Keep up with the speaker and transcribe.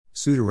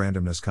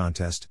Pseudorandomness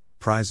contest,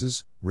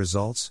 prizes,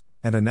 results,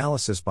 and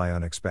analysis by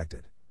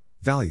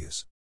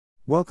UnexpectedValues.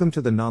 Welcome to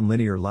the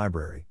Nonlinear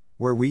Library,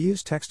 where we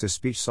use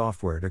text-to-speech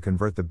software to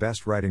convert the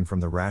best writing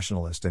from the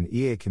Rationalist and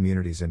EA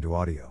communities into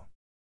audio.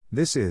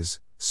 This is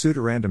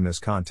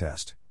Pseudorandomness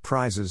contest,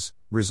 prizes,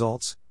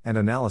 results, and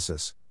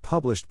analysis,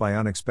 published by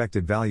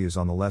UnexpectedValues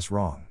on the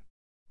LessWrong.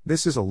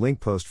 This is a link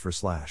post for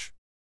 /.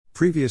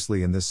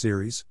 Previously in this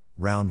series,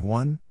 Round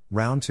 1,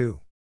 Round 2.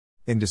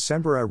 In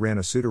December I ran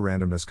a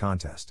pseudorandomness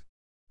contest.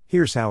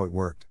 Here's how it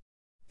worked.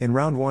 In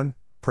Round 1,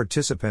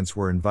 participants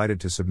were invited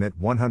to submit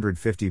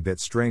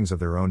 150-bit strings of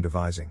their own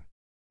devising.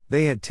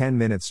 They had 10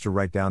 minutes to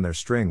write down their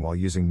string while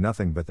using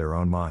nothing but their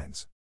own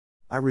minds.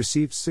 I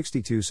received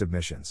 62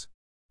 submissions.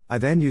 I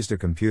then used a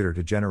computer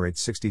to generate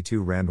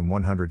 62 random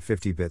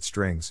 150-bit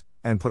strings,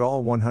 and put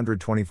all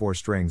 124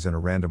 strings in a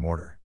random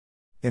order.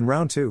 In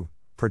Round 2,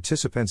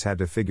 participants had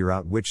to figure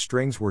out which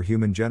strings were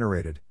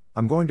human-generated.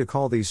 I'm going to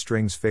call these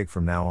strings fake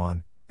from now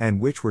on,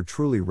 and which were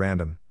truly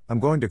random. I'm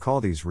going to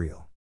call these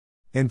real.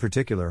 In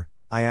particular,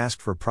 I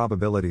asked for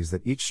probabilities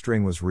that each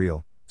string was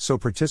real, so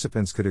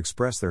participants could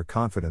express their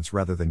confidence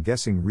rather than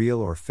guessing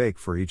real or fake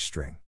for each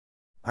string.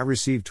 I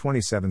received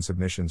 27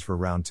 submissions for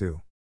Round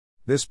 2.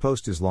 This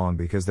post is long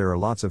because there are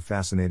lots of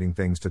fascinating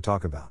things to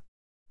talk about.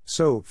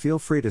 So, feel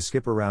free to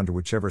skip around to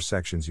whichever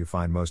sections you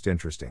find most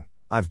interesting.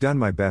 I've done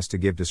my best to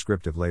give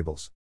descriptive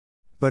labels.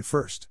 But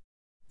first,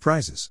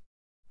 prizes.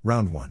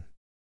 Round 1.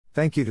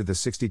 Thank you to the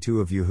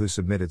 62 of you who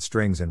submitted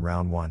strings in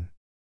Round 1.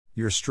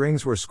 Your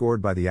strings were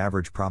scored by the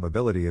average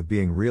probability of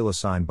being real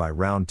assigned by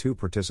Round 2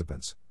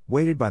 participants,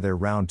 weighted by their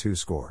Round 2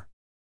 score.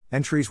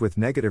 Entries with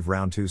negative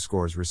Round 2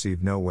 scores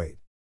received no weight.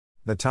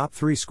 The top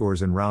 3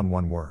 scores in Round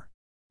 1 were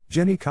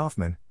Jenny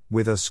Kaufmann,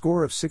 with a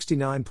score of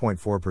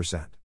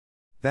 69.4%.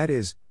 That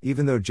is,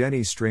 even though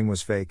Jenny's string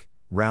was fake,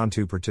 Round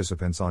 2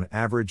 participants on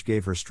average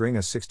gave her string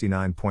a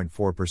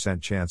 69.4%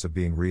 chance of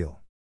being real.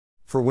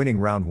 For winning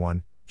Round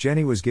 1,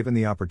 Jenny was given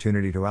the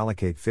opportunity to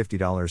allocate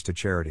 $50 to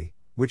charity,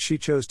 which she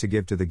chose to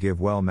give to the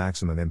GiveWell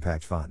Maximum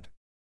Impact Fund.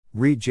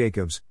 Reed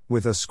Jacobs,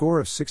 with a score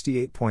of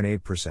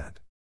 68.8%.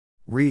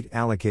 Reed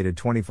allocated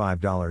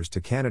 $25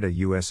 to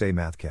Canada-USA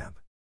Mathcamp.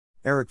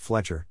 Eric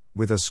Fletcher,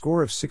 with a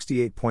score of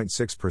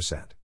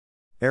 68.6%.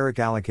 Eric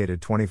allocated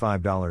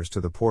 $25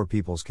 to the Poor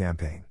People's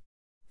Campaign.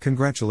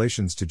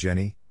 Congratulations to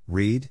Jenny,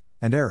 Reed,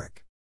 and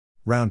Eric.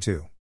 Round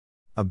 2.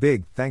 A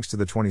big thanks to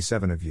the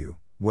 27 of you,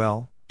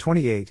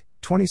 28,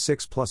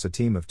 26 plus a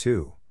team of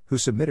 2, who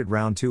submitted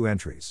Round 2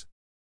 entries.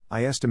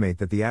 I estimate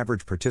that the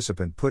average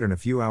participant put in a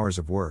few hours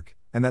of work,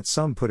 and that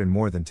some put in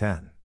more than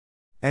 10.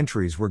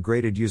 Entries were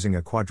graded using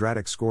a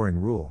quadratic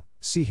scoring rule,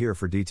 see here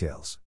for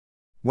details.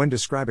 When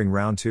describing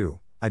Round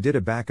 2, I did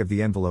a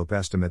back-of-the-envelope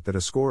estimate that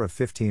a score of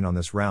 15 on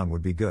this round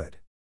would be good.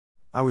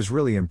 I was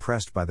really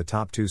impressed by the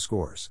top 2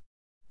 scores.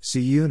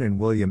 Yoon and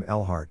William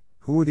Ehlhardt,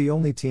 who were the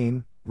only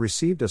team,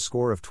 received a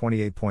score of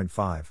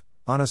 28.5,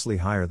 honestly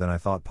higher than I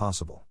thought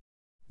possible.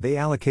 They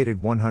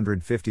allocated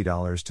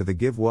 $150 to the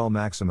GiveWell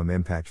Maximum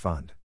Impact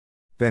Fund.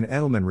 Ben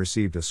Edelman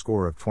received a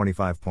score of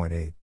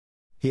 25.8.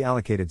 He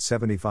allocated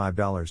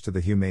 $75 to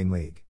the Humane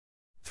League.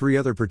 3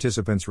 other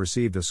participants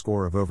received a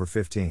score of over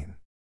 15.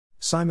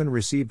 Simon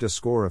received a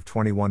score of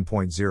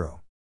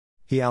 21.0.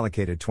 He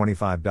allocated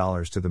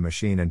 $25 to the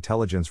Machine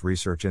Intelligence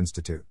Research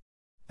Institute.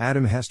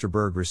 Adam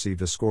Hesterberg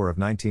received a score of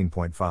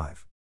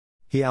 19.5.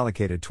 He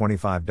allocated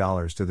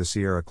 $25 to the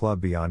Sierra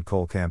Club Beyond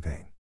Coal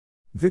campaign.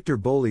 Viktor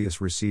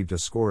Bowallius received a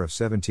score of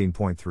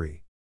 17.3.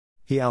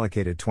 He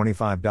allocated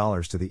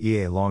 $25 to the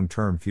EA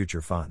Long-Term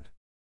Future Fund.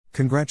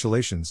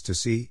 Congratulations to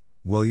C,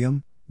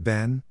 William,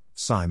 Ben,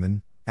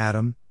 Simon,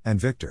 Adam, and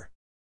Victor.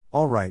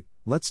 Alright,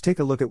 let's take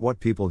a look at what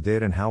people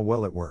did and how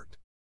well it worked.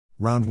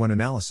 Round 1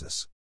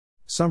 analysis.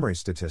 Summary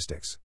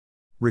statistics.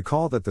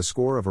 Recall that the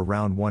score of a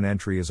Round 1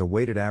 entry is a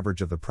weighted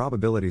average of the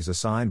probabilities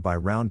assigned by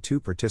Round 2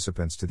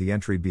 participants to the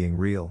entry being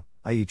real,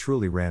 i.e.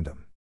 truly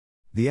random.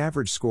 The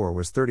average score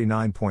was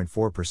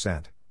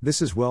 39.4%, this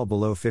is well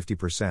below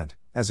 50%,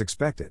 as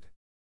expected.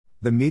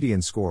 The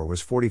median score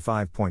was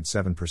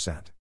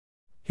 45.7%.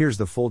 Here's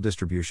the full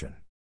distribution.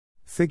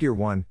 Figure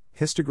 1,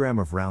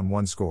 Histogram of Round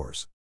 1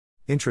 scores.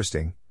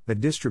 Interesting, the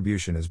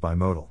distribution is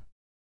bimodal.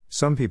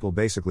 Some people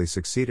basically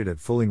succeeded at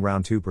fooling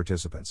Round 2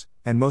 participants,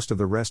 and most of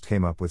the rest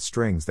came up with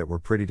strings that were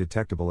pretty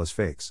detectable as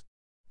fakes.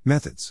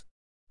 Methods.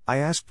 I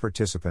asked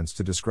participants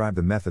to describe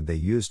the method they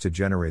used to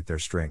generate their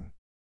string.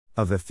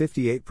 Of the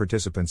 58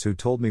 participants who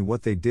told me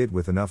what they did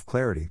with enough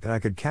clarity that I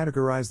could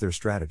categorize their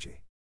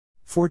strategy,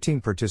 14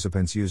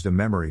 participants used a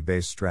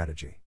memory-based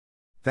strategy.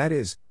 That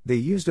is, they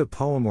used a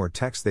poem or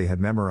text they had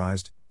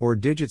memorized, or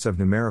digits of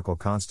numerical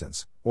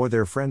constants, or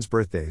their friends'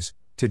 birthdays,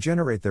 to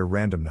generate their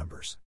random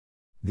numbers.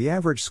 The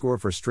average score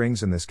for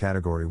strings in this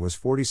category was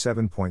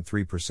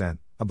 47.3%,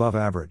 above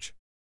average.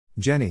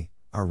 Jenny,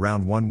 our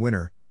Round 1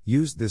 winner,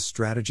 used this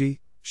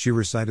strategy. She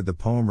recited the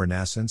poem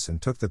Renaissance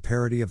and took the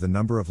parity of the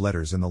number of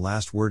letters in the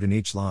last word in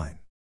each line.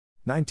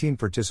 19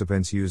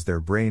 participants used their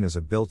brain as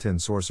a built-in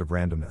source of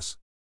randomness.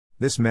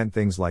 This meant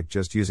things like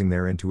just using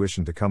their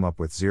intuition to come up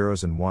with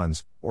zeros and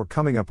ones, or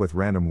coming up with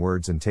random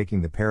words and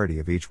taking the parity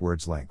of each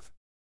word's length.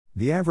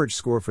 The average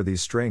score for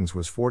these strings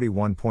was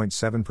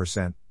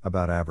 41.7%,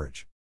 about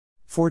average.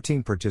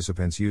 14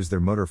 participants used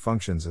their motor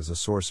functions as a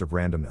source of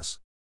randomness.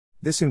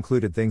 This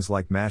included things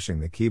like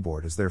mashing the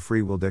keyboard as their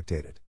free will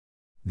dictated.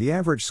 The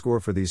average score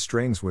for these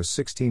strings was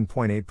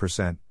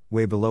 16.8%,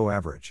 way below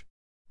average.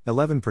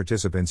 11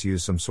 participants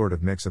used some sort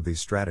of mix of these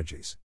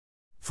strategies.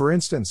 For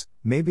instance,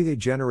 maybe they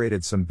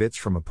generated some bits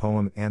from a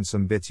poem and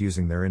some bits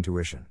using their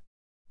intuition.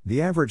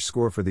 The average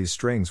score for these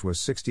strings was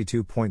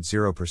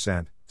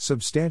 62.0%,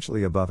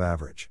 substantially above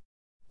average.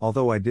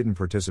 Although I didn't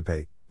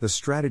participate, the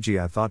strategy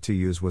I thought to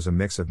use was a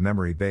mix of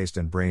memory-based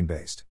and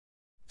brain-based.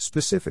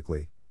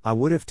 Specifically, I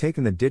would have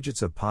taken the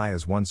digits of pi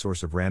as one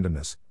source of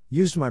randomness,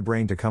 used my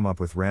brain to come up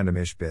with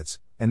random-ish bits,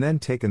 and then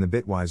taken the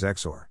bitwise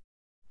XOR.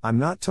 I'm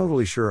not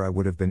totally sure I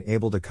would have been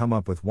able to come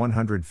up with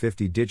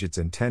 150 digits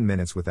in 10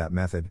 minutes with that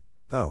method,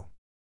 though.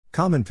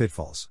 Common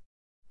pitfalls.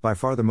 By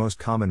far the most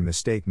common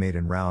mistake made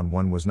in round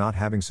 1 was not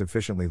having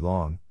sufficiently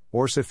long,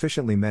 or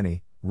sufficiently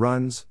many,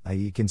 runs,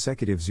 i.e.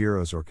 consecutive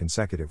zeros or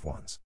consecutive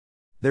ones.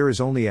 There is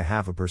only a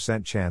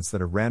 0.5% chance that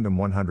a random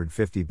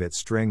 150-bit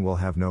string will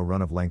have no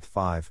run of length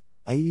 5,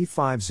 i.e.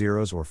 5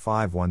 zeros or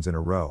 5 ones in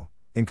a row.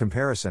 In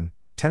comparison,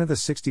 10 of the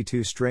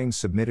 62 strings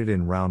submitted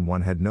in round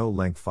 1 had no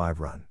length 5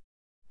 run.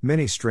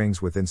 Many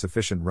strings with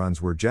insufficient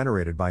runs were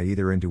generated by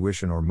either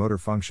intuition or motor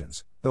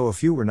functions, though a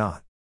few were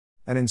not.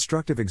 An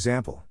instructive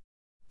example.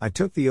 I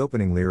took the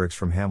opening lyrics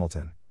from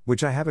Hamilton,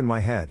 which I have in my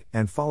head,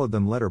 and followed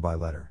them letter by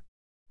letter.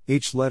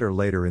 Each letter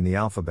later in the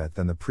alphabet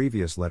than the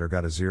previous letter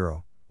got a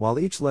 0, while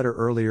each letter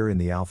earlier in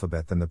the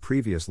alphabet than the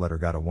previous letter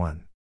got a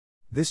 1.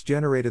 This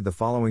generated the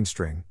following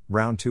string,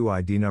 round 2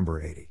 ID number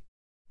 80.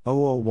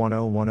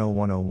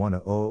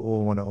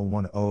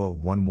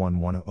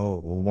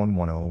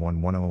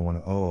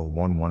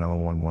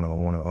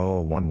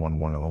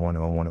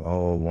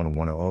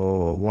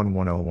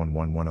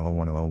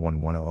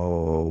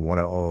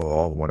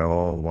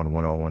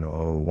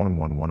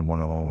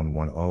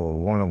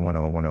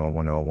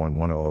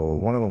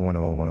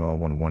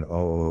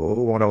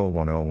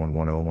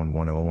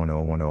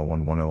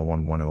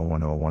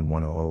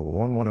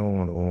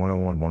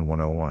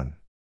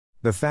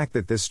 The fact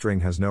that this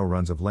string has no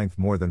runs of length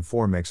more than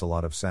 4 makes a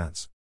lot of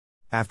sense.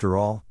 After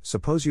all,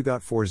 suppose you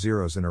got 4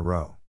 zeros in a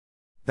row.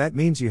 That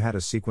means you had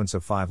a sequence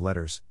of 5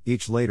 letters,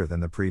 each later than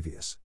the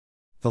previous.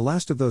 The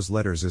last of those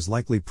letters is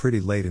likely pretty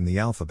late in the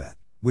alphabet,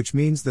 which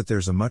means that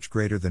there's a much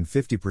greater than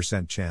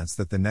 50% chance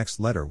that the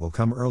next letter will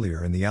come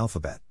earlier in the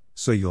alphabet,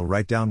 so you'll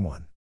write down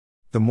 1.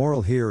 The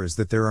moral here is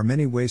that there are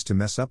many ways to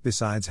mess up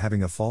besides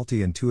having a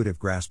faulty intuitive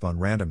grasp on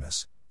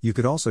randomness. You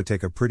could also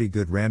take a pretty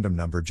good random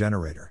number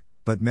generator,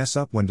 but mess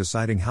up when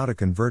deciding how to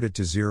convert it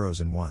to zeros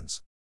and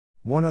ones.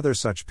 One other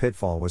such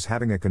pitfall was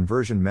having a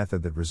conversion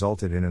method that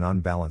resulted in an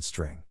unbalanced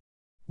string.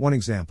 One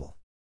example.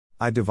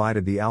 I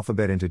divided the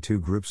alphabet into 2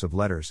 groups of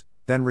letters,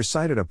 then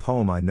recited a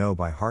poem I know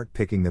by heart,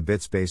 picking the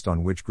bits based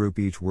on which group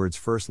each word's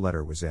first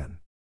letter was in.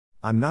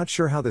 I'm not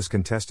sure how this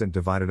contestant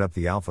divided up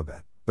the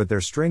alphabet, but their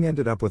string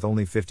ended up with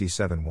only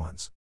 57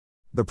 ones.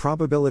 The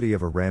probability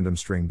of a random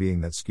string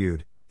being that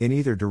skewed, in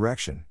either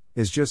direction,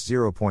 is just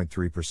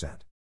 0.3%.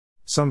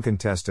 Some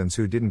contestants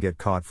who didn't get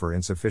caught for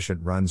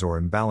insufficient runs or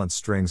imbalanced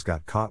strings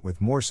got caught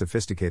with more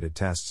sophisticated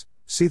tests.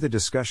 See the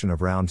discussion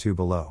of round 2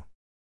 below.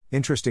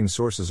 Interesting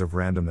sources of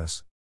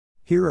randomness.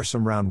 Here are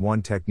some round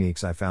 1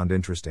 techniques I found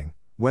interesting,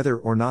 whether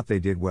or not they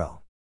did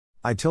well.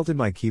 I tilted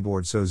my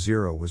keyboard so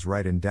 0 was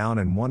right and down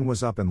and 1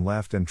 was up and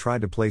left, and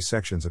tried to play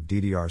sections of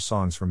DDR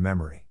songs from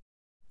memory.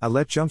 I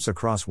let jumps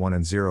across 1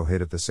 and 0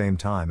 hit at the same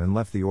time and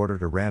left the order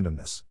to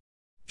randomness.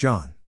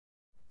 John.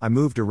 I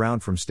moved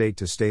around from state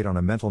to state on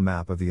a mental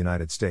map of the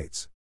United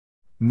States.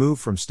 Move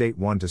from state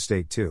 1 to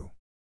state 2.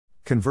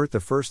 Convert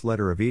the first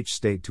letter of each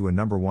state to a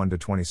number 1 to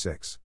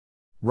 26.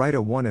 Write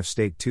a 1 if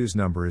state 2's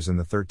number is in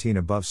the 13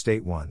 above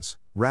state 1's,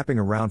 wrapping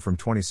around from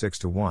 26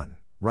 to 1,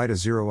 write a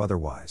 0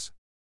 otherwise.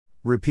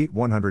 Repeat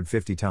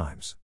 150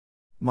 times.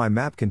 My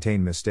map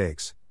contained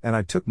mistakes, and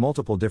I took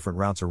multiple different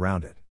routes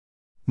around it.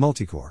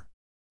 Multicore.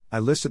 I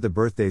listed the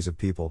birthdays of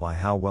people by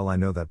how well I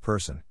know that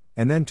person,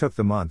 and then took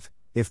the month,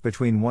 if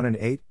between 1 and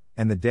 8,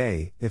 and the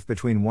day, if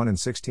between 1 and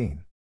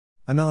 16.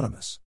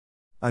 Anonymous.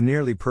 A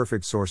nearly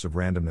perfect source of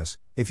randomness,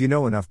 if you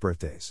know enough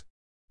birthdays.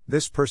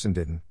 This person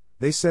didn't.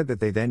 They said that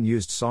they then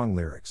used song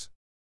lyrics.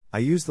 I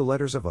used the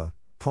letters of a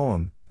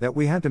poem that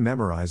we had to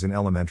memorize in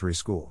elementary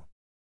school.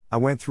 I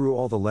went through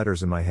all the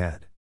letters in my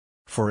head.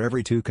 For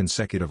every 2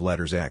 consecutive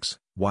letters X,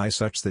 Y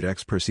such that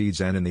X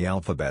precedes N in the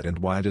alphabet and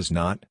Y does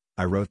not,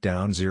 I wrote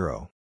down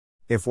 0.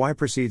 If Y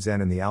precedes N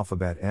in the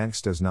alphabet and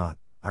X does not,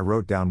 I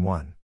wrote down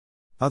 1.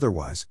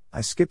 Otherwise,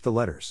 I skipped the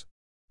letters.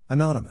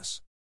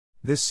 Anonymous.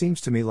 This seems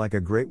to me like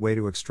a great way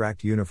to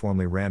extract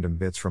uniformly random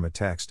bits from a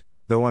text,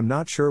 though I'm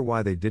not sure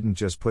why they didn't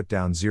just put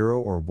down 0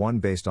 or 1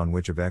 based on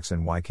which of X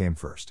and Y came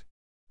first.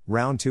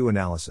 Round 2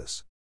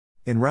 analysis.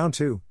 In round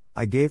 2,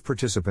 I gave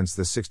participants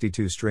the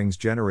 62 strings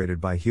generated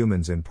by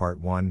humans in part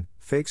 1,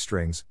 fake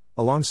strings,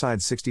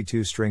 alongside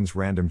 62 strings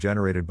random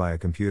generated by a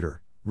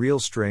computer, real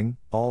string,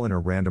 all in a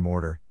random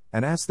order,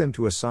 and ask them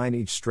to assign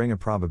each string a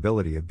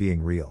probability of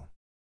being real.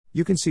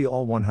 You can see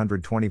all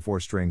 124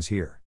 strings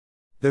here.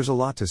 There's a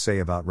lot to say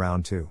about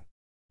round 2.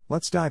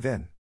 Let's dive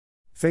in.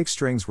 Fake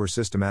strings were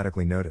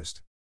systematically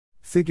noticed.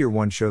 Figure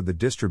 1 showed the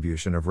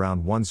distribution of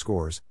round 1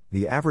 scores,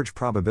 the average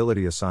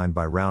probability assigned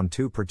by round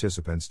 2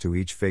 participants to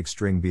each fake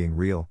string being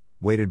real,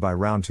 weighted by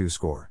round 2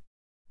 score.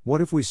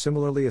 What if we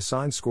similarly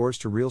assign scores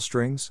to real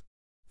strings?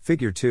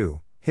 Figure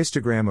 2,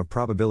 histogram of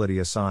probability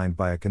assigned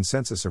by a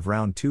consensus of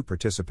round 2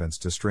 participants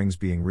to strings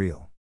being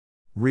real.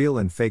 Real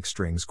and fake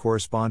strings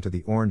correspond to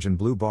the orange and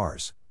blue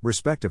bars,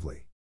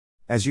 respectively.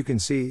 As you can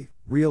see,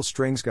 real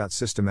strings got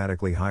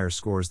systematically higher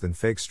scores than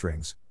fake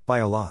strings, by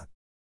a lot.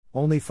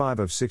 Only 5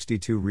 of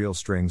 62 real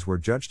strings were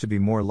judged to be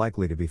more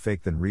likely to be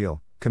fake than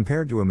real,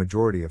 compared to a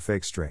majority of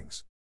fake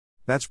strings.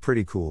 That's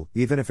pretty cool,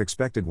 even if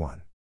expected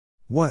one.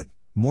 What,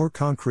 more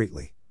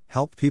concretely,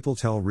 helped people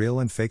tell real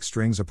and fake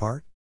strings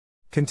apart?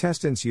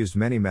 Contestants used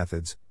many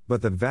methods,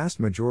 but the vast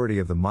majority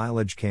of the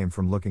mileage came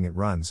from looking at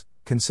runs,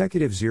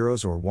 consecutive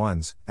zeros or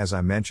ones. As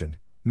I mentioned,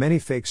 many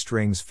fake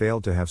strings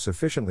failed to have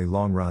sufficiently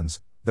long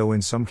runs, though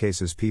in some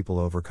cases people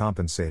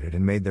overcompensated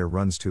and made their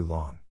runs too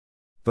long.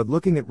 But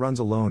looking at runs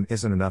alone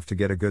isn't enough to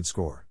get a good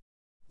score.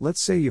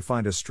 Let's say you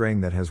find a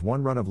string that has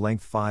one run of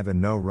length 5 and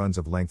no runs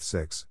of length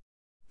 6.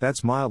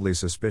 That's mildly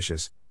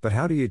suspicious, but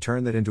how do you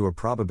turn that into a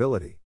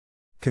probability?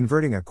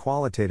 Converting a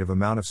qualitative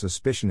amount of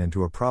suspicion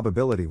into a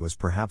probability was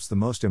perhaps the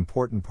most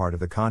important part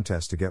of the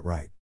contest to get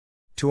right.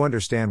 To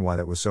understand why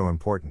that was so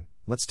important,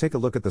 let's take a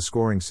look at the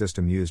scoring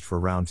system used for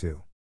round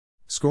 2.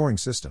 Scoring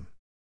system.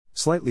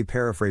 Slightly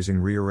paraphrasing,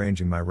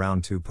 rearranging my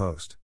round 2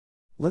 post.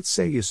 Let's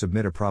say you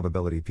submit a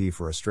probability P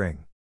for a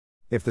string.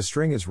 If the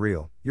string is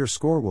real, your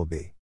score will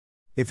be.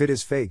 If it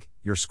is fake,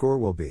 your score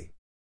will be.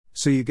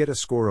 So you get a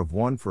score of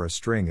 1 for a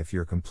string if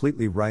you're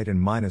completely right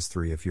and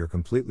 -3 if you're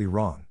completely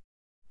wrong.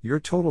 Your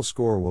total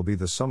score will be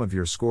the sum of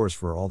your scores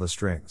for all the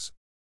strings.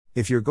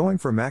 If you're going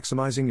for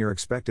maximizing your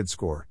expected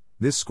score,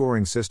 this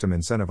scoring system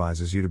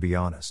incentivizes you to be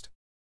honest.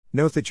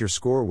 Note that your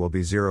score will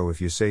be 0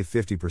 if you say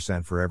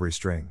 50% for every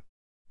string.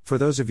 For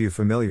those of you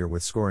familiar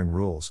with scoring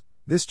rules,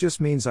 this just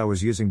means I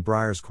was using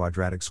Breyer's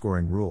quadratic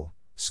scoring rule,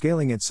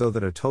 scaling it so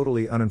that a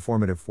totally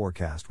uninformative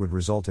forecast would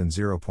result in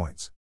 0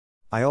 points.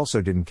 I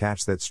also didn't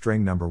catch that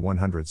string number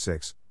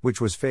 106, which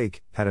was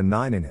fake, had a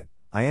 9 in it.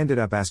 I ended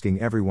up asking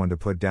everyone to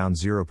put down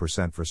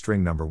 0% for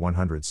string number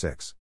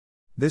 106.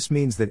 This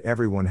means that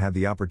everyone had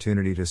the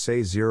opportunity to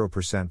say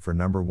 0% for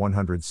number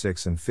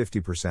 106 and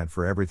 50%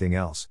 for everything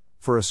else,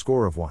 for a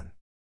score of 1.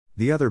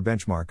 The other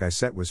benchmark I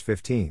set was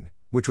 15,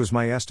 which was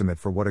my estimate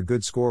for what a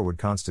good score would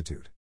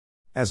constitute.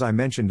 As I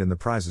mentioned in the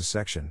prizes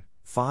section,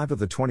 5 of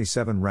the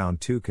 27 round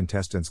 2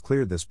 contestants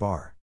cleared this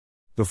bar.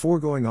 Before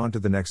going on to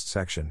the next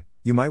section,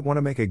 you might want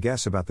to make a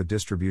guess about the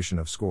distribution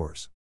of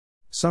scores.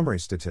 Summary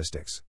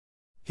statistics.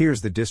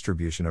 Here's the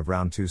distribution of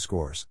round 2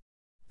 scores.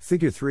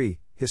 Figure 3,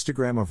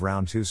 histogram of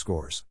round 2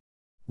 scores.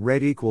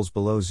 Red equals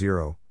below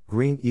 0,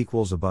 green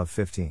equals above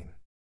 15.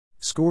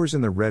 Scores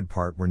in the red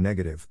part were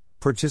negative.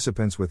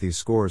 Participants with these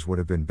scores would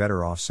have been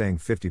better off saying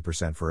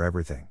 50% for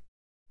everything.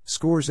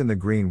 Scores in the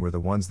green were the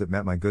ones that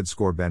met my good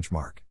score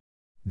benchmark.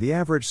 The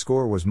average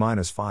score was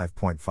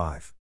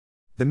 -5.5.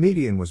 The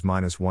median was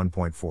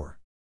 -1.4.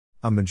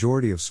 A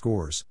majority of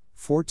scores,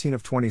 14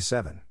 of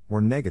 27,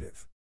 were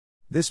negative.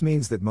 This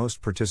means that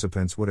most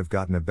participants would have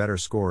gotten a better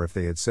score if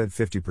they had said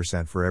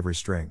 50% for every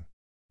string.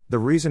 The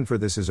reason for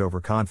this is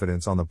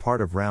overconfidence on the part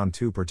of round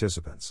 2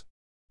 participants.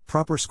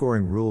 Proper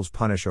scoring rules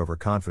punish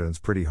overconfidence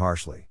pretty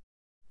harshly.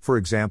 For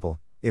example,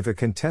 if a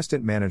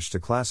contestant managed to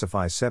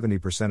classify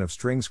 70% of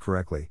strings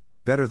correctly,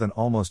 better than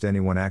almost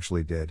anyone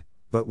actually did,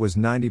 but was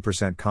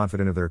 90%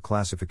 confident of their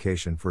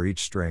classification for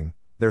each string,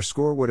 their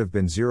score would have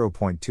been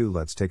 0.2.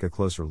 Let's take a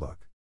closer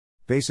look.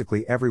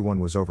 Basically, everyone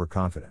was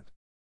overconfident.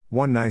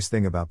 One nice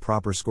thing about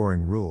proper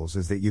scoring rules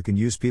is that you can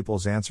use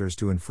people's answers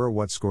to infer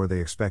what score they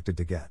expected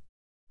to get.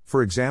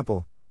 For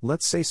example,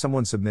 let's say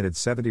someone submitted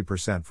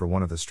 70% for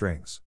one of the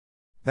strings.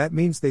 That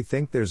means they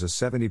think there's a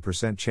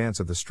 70% chance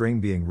of the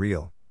string being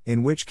real,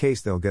 in which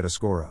case they'll get a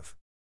score of.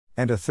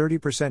 And a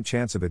 30%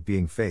 chance of it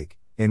being fake,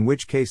 in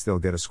which case they'll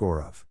get a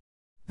score of.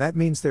 That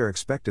means their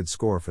expected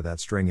score for that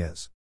string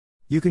is.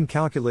 You can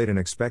calculate an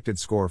expected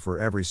score for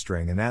every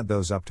string and add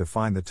those up to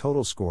find the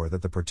total score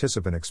that the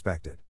participant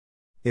expected.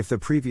 If the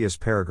previous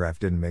paragraph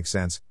didn't make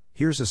sense,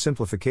 here's a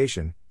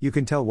simplification. You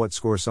can tell what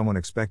score someone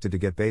expected to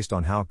get based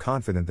on how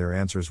confident their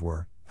answers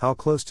were, how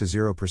close to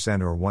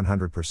 0% or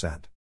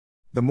 100%.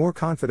 The more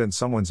confident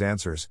someone's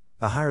answers,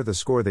 the higher the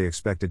score they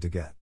expected to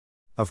get.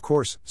 Of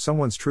course,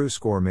 someone's true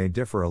score may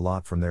differ a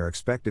lot from their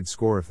expected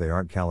score if they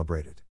aren't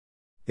calibrated.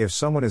 If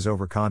someone is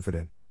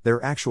overconfident,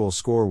 their actual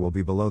score will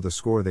be below the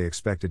score they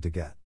expected to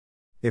get.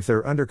 If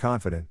they're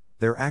underconfident,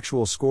 their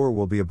actual score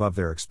will be above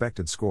their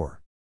expected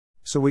score.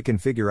 So we can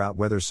figure out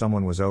whether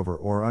someone was over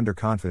or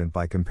underconfident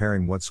by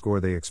comparing what score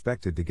they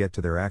expected to get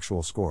to their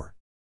actual score.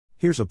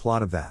 Here's a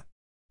plot of that.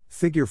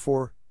 Figure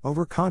 4,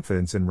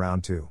 overconfidence in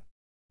round 2.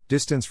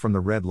 Distance from the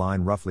red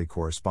line roughly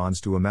corresponds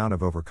to amount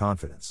of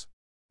overconfidence.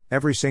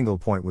 Every single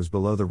point was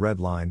below the red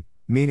line,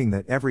 meaning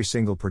that every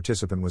single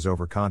participant was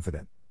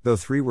overconfident, though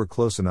 3 were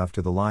close enough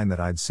to the line that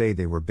I'd say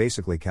they were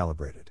basically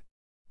calibrated.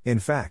 In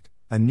fact,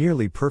 a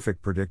nearly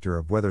perfect predictor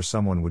of whether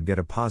someone would get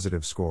a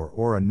positive score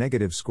or a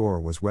negative score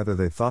was whether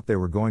they thought they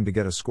were going to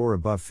get a score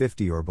above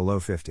 50 or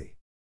below 50.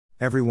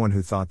 Everyone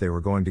who thought they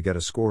were going to get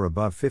a score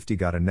above 50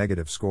 got a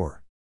negative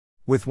score.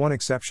 With one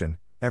exception,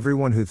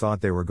 everyone who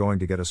thought they were going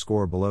to get a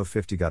score below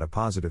 50 got a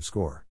positive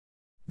score.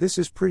 This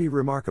is pretty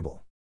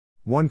remarkable.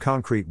 One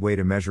concrete way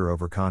to measure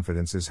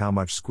overconfidence is how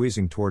much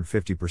squeezing toward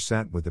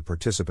 50% would the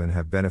participant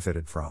have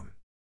benefited from.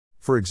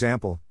 For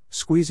example,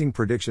 squeezing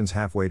predictions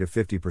halfway to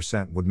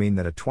 50% would mean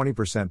that a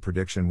 20%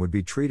 prediction would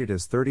be treated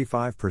as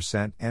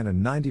 35% and a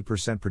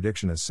 90%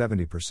 prediction as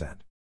 70%.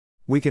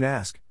 We can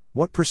ask,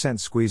 what percent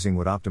squeezing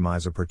would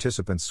optimize a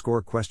participant's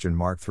score?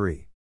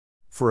 3.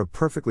 For a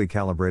perfectly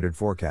calibrated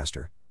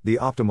forecaster, the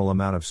optimal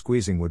amount of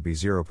squeezing would be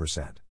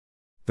 0%.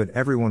 But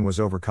everyone was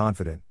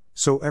overconfident,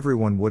 so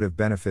everyone would have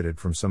benefited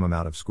from some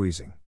amount of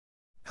squeezing.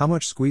 How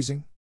much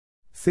squeezing?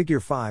 Figure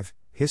 5,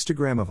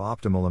 histogram of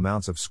optimal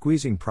amounts of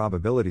squeezing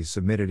probabilities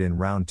submitted in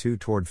round 2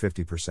 toward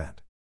 50%.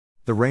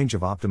 The range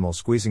of optimal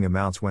squeezing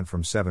amounts went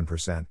from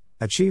 7%,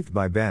 achieved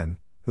by Ben,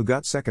 who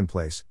got second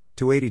place,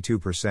 to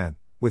 82%,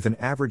 with an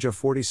average of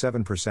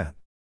 47%.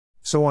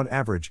 So on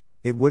average,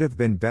 it would have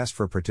been best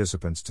for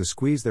participants to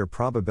squeeze their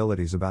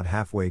probabilities about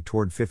halfway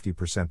toward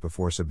 50%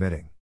 before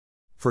submitting.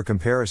 For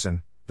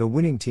comparison, the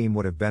winning team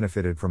would have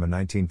benefited from a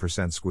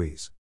 19%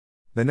 squeeze.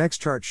 The next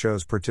chart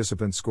shows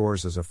participant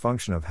scores as a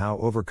function of how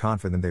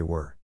overconfident they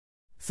were.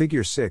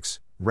 Figure 6,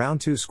 round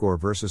 2 score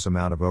versus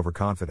amount of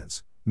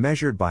overconfidence,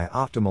 measured by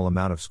optimal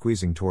amount of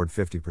squeezing toward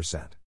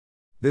 50%.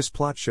 This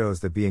plot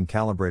shows that being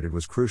calibrated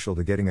was crucial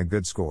to getting a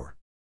good score.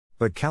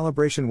 But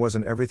calibration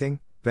wasn't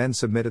everything. Ben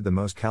submitted the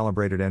most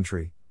calibrated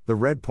entry, the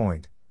red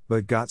point,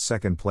 but got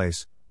second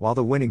place, while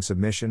the winning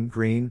submission,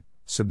 green,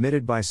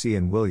 submitted by C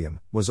and William,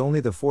 was only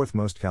the fourth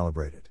most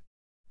calibrated.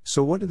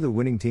 So what did the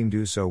winning team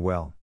do so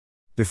well?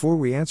 Before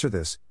we answer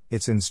this,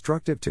 it's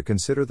instructive to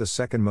consider the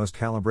second most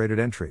calibrated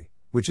entry,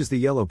 which is the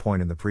yellow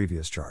point in the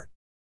previous chart.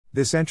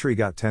 This entry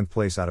got 10th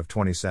place out of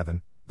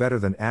 27, better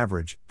than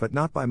average, but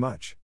not by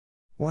much.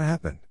 What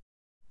happened?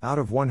 Out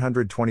of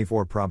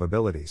 124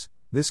 probabilities,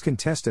 this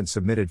contestant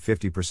submitted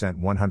 50%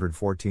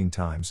 114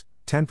 times,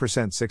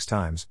 10% 6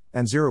 times,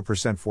 and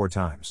 0% 4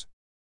 times.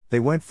 They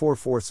went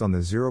 4/4 on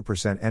the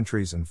 0%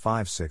 entries and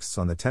 5/6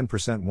 on the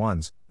 10%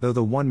 ones, though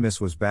the one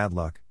miss was bad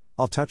luck.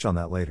 I'll touch on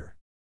that later.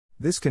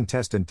 This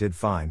contestant did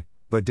fine,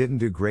 but didn't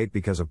do great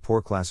because of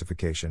poor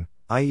classification,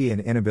 i.e. an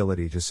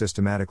inability to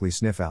systematically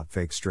sniff out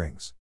fake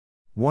strings.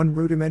 One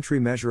rudimentary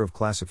measure of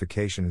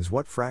classification is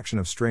what fraction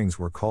of strings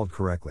were called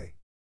correctly.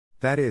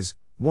 That is,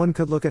 one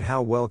could look at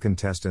how well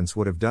contestants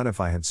would have done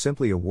if I had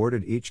simply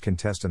awarded each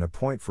contestant a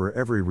point for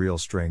every real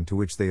string to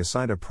which they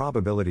assigned a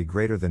probability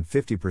greater than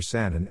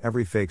 50% and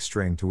every fake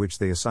string to which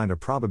they assigned a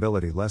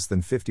probability less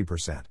than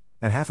 50%,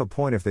 and half a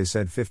point if they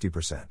said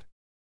 50%.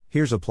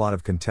 Here's a plot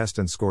of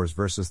contestant scores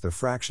versus the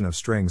fraction of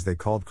strings they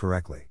called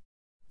correctly.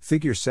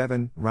 Figure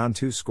 7, round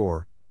 2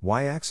 score,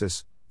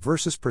 y-axis,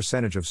 versus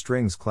percentage of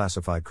strings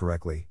classified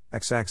correctly,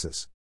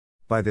 x-axis.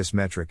 By this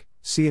metric,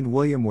 C and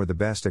William were the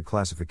best at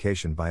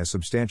classification by a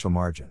substantial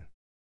margin.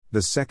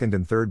 The second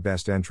and third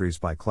best entries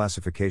by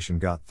classification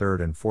got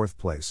third and fourth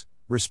place,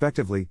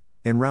 respectively,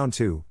 in round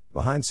 2,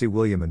 behind C,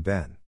 William and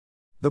Ben.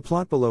 The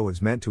plot below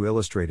is meant to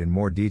illustrate in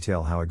more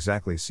detail how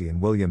exactly C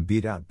and William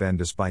beat out Ben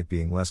despite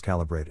being less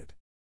calibrated.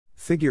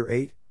 Figure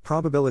 8,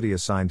 probability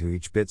assigned to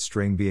each bit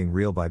string being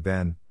real by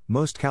Ben,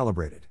 most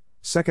calibrated,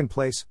 second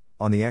place,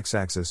 on the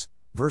x-axis,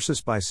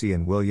 versus by C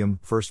and William,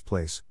 first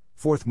place,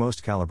 fourth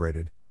most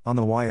calibrated, on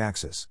the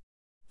y-axis.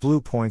 Blue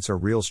points are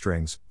real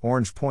strings,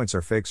 orange points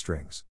are fake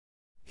strings.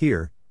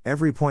 Here,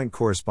 every point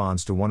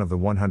corresponds to one of the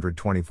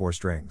 124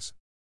 strings.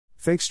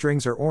 Fake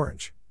strings are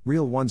orange,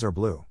 real ones are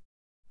blue.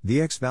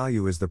 The x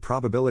value is the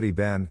probability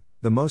Ben,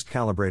 the most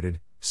calibrated,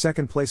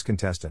 second place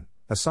contestant,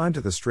 assigned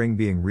to the string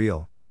being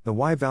real. The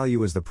y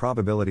value is the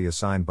probability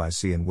assigned by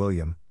C and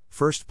William,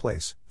 first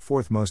place,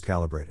 fourth most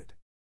calibrated.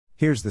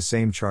 Here's the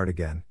same chart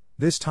again,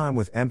 this time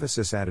with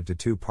emphasis added to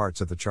two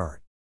parts of the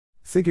chart.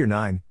 Figure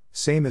 9,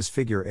 same as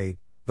figure 8,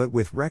 but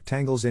with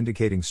rectangles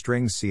indicating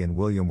strings C and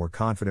William were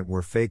confident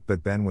were fake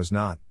but Ben was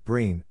not,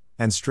 green,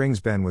 and strings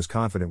Ben was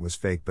confident was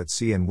fake but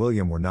C and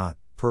William were not,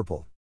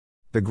 purple.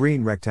 The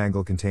green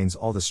rectangle contains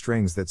all the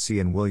strings that C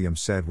and William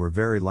said were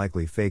very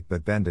likely fake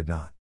but Ben did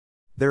not.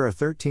 There are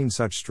 13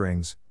 such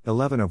strings,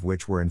 11 of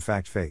which were in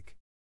fact fake.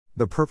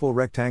 The purple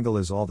rectangle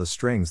is all the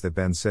strings that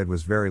Ben said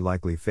was very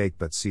likely fake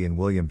but C and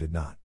William did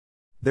not.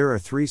 There are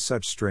 3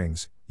 such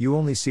strings, you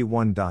only see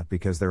one dot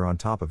because they're on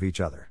top of each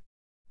other.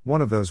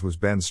 One of those was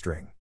Ben's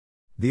string.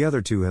 The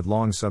other 2 had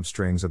long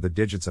substrings of the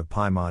digits of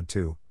pi mod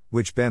 2,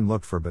 which Ben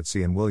looked for but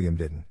C and William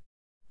didn't.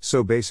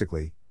 So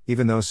basically,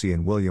 even though C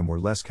and William were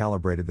less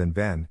calibrated than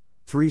Ben,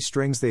 3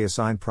 strings they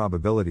assigned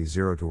probability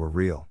 0 to were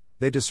real,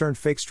 they discerned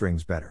fake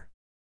strings better.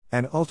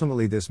 And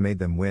ultimately this made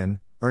them win,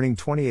 earning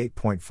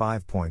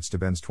 28.5 points to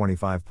Ben's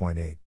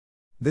 25.8.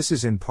 This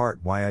is in part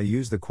why I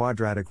use the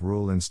quadratic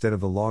rule instead of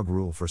the log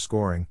rule for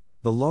scoring.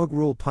 The log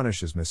rule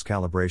punishes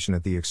miscalibration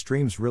at the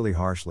extremes really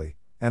harshly,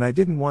 and I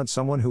didn't want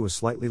someone who was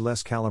slightly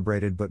less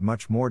calibrated but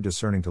much more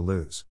discerning to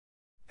lose.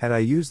 Had I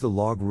used the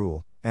log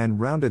rule, and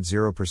rounded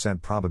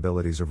 0%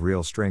 probabilities of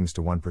real strings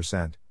to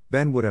 1%,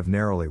 Ben would have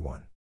narrowly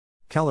won.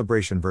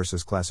 Calibration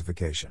versus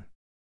classification.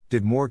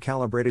 Did more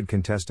calibrated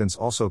contestants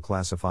also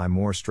classify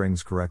more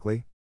strings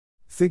correctly?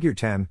 Figure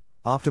 10,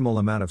 optimal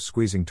amount of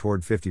squeezing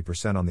toward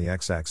 50% on the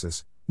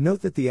x-axis.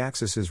 Note that the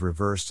axis is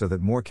reversed so that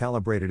more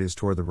calibrated is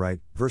toward the right,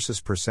 versus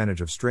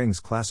percentage of strings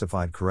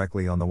classified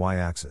correctly on the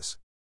y-axis.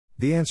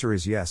 The answer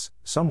is yes,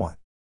 somewhat.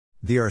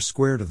 The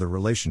R-squared of the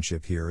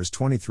relationship here is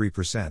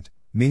 23%,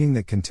 meaning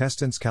that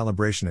contestants'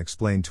 calibration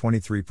explained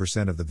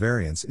 23% of the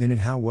variance in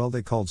how well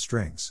they called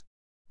strings.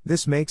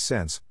 This makes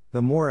sense.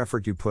 The more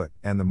effort you put,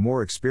 and the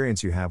more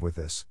experience you have with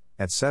this,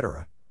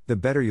 etc., the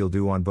better you'll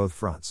do on both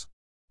fronts.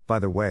 By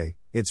the way,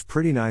 it's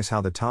pretty nice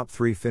how the top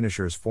 3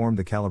 finishers formed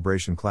the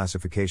calibration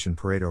classification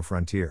Pareto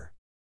frontier.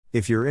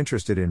 If you're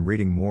interested in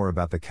reading more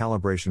about the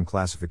calibration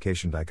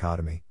classification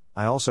dichotomy,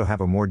 I also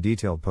have a more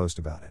detailed post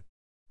about it.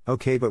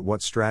 Okay, but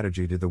what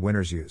strategy did the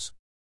winners use?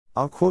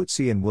 I'll quote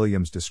C. and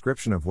Williams'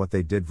 description of what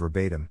they did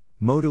verbatim,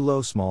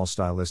 modulo small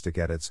stylistic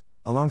edits,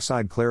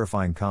 alongside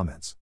clarifying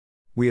comments.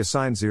 We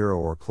assigned 0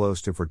 or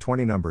close to for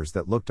 20 numbers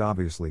that looked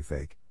obviously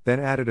fake, then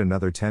added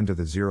another 10 to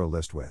the 0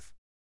 list with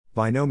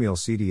binomial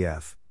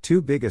CDF,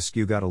 too big a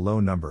skew got a low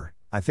number.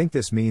 I think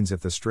this means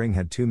if the string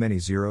had too many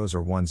zeros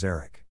or ones.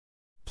 Eric.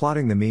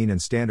 Plotting the mean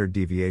and standard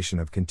deviation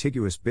of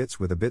contiguous bits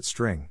with a bit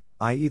string,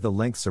 i.e. the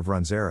lengths of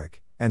runs.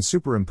 Eric, and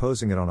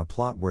superimposing it on a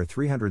plot where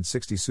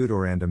 360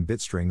 pseudorandom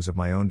bit strings of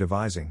my own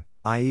devising,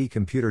 i.e.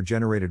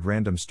 computer-generated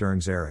random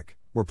strings. Eric,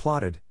 were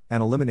plotted,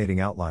 and eliminating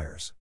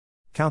outliers.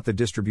 Count the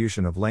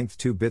distribution of length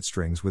 2-bit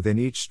strings within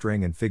each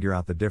string and figure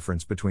out the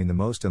difference between the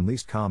most and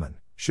least common.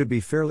 Should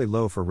be fairly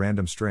low for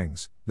random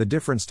strings. The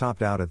difference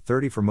topped out at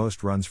 30 for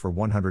most runs for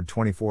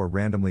 124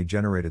 randomly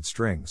generated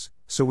strings,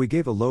 so we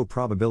gave a low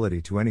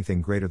probability to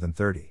anything greater than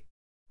 30.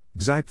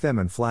 Xiped them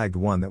and flagged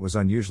one that was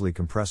unusually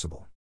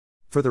compressible.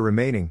 For the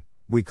remaining,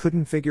 we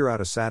couldn't figure out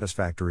a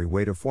satisfactory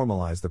way to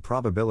formalize the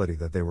probability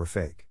that they were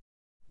fake.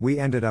 We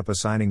ended up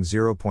assigning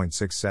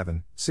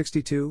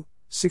 0.67,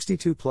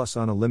 62 plus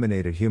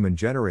uneliminated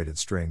human-generated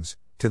strings,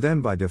 to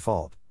them by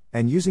default,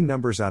 and using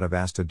numbers out of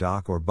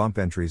ASTA-doc or bump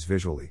entries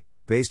visually,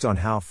 based on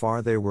how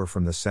far they were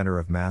from the center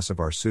of mass of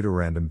our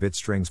pseudorandom bit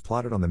strings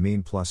plotted on the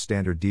mean plus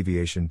standard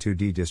deviation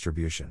 2D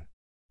distribution.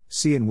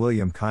 C. and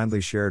William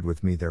kindly shared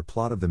with me their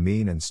plot of the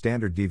mean and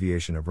standard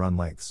deviation of run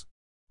lengths.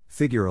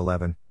 Figure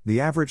 11, the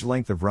average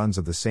length of runs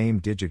of the same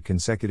digit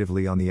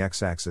consecutively on the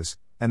x-axis,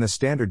 and the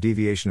standard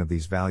deviation of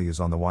these values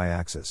on the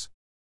y-axis.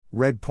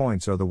 Red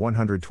points are the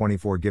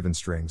 124 given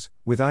strings,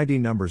 with ID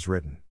numbers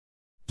written.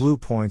 Blue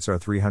points are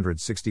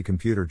 360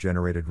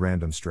 computer-generated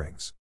random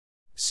strings.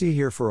 See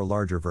here for a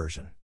larger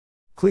version.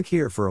 Click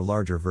here for a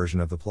larger version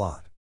of the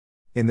plot.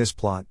 In this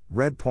plot,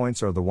 red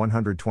points are the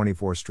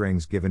 124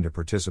 strings given to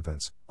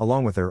participants,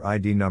 along with their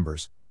ID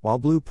numbers, while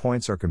blue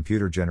points are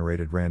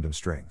computer-generated random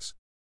strings.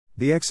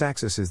 The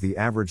x-axis is the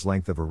average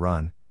length of a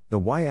run, the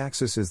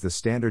y-axis is the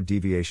standard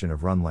deviation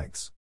of run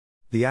lengths.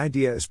 The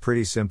idea is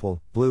pretty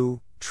simple.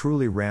 Blue,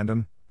 truly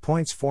random,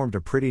 points formed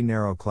a pretty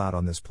narrow cloud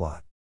on this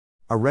plot.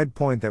 A red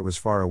point that was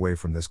far away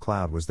from this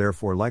cloud was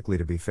therefore likely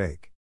to be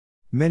fake.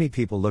 Many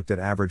people looked at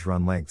average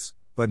run lengths,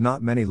 but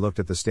not many looked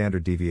at the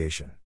standard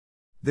deviation.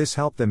 This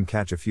helped them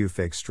catch a few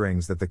fake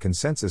strings that the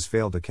consensus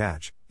failed to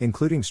catch,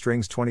 including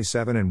strings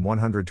 27 and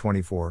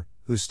 124,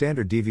 whose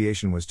standard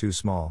deviation was too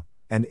small,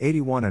 and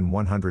 81 and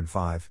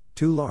 105,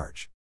 too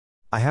large.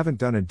 I haven't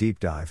done a deep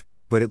dive,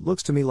 but it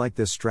looks to me like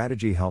this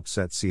strategy helped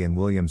set C. and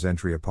Williams'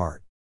 entry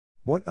apart.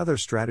 What other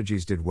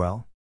strategies did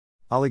well?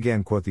 I'll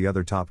again quote the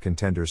other top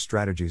contenders'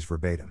 strategies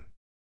verbatim.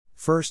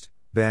 First,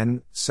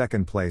 Ben,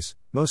 second place,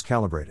 most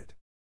calibrated.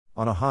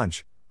 On a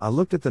hunch, I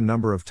looked at the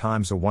number of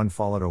times a 1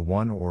 followed a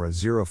 1 or a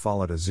 0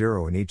 followed a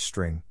 0 in each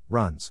string,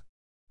 runs.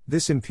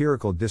 This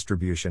empirical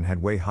distribution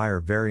had way higher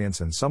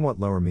variance and somewhat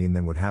lower mean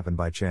than would happen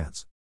by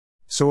chance.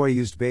 So I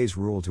used Bayes'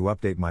 rule to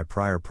update my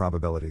prior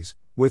probabilities,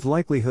 with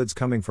likelihoods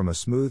coming from a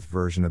smooth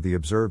version of the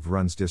observed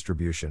runs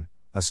distribution,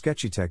 a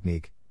sketchy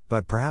technique,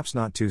 but perhaps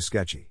not too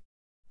sketchy.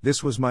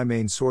 This was my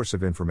main source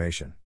of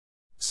information.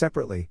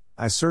 Separately,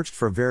 I searched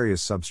for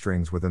various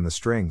substrings within the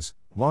strings,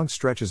 long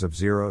stretches of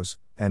zeros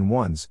and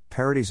ones,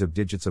 parodies of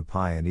digits of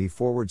pi and e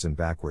forwards and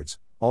backwards,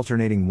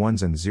 alternating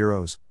ones and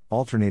zeros,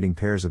 alternating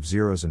pairs of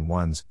zeros and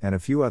ones, and a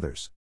few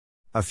others.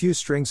 A few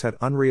strings had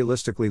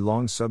unrealistically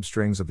long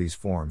substrings of these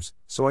forms,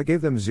 so I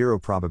gave them 0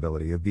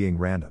 probability of being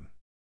random.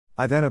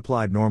 I then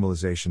applied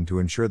normalization to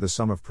ensure the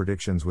sum of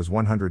predictions was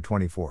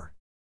 124.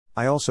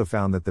 I also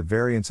found that the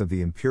variance of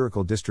the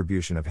empirical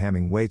distribution of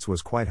Hamming weights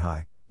was quite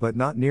high, but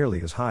not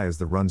nearly as high as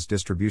the run's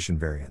distribution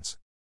variance.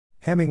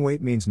 Hamming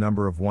weight means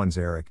number of ones.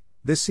 Eric,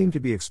 this seemed to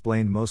be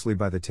explained mostly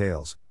by the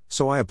tails,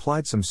 So I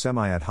applied some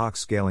semi-ad hoc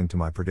scaling to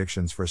my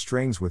predictions for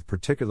strings with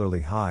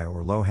particularly high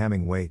or low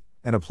Hamming weight,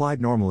 and applied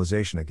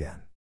normalization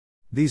again.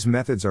 These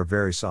methods are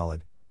very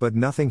solid, but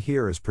nothing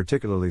here is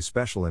particularly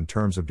special in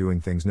terms of doing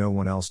things no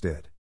one else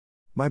did.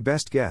 My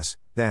best guess,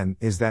 then,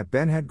 is that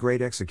Ben had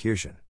great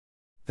execution.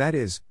 That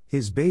is,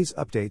 his Bayes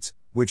updates,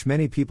 which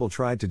many people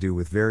tried to do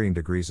with varying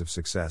degrees of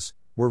success,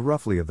 were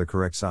roughly of the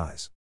correct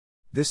size.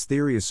 This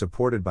theory is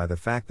supported by the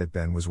fact that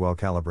Ben was well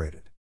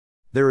calibrated.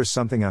 There is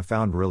something I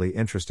found really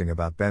interesting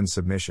about Ben's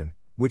submission,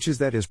 which is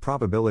that his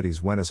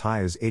probabilities went as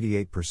high as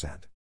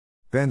 88%.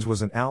 Ben's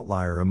was an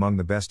outlier among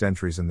the best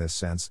entries in this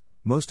sense.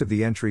 Most of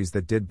the entries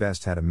that did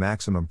best had a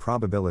maximum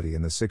probability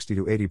in the 60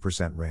 to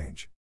 80%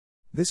 range.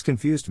 This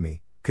confused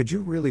me. Could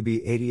you really be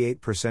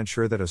 88%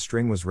 sure that a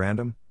string was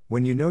random,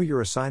 when you know you're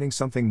assigning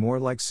something more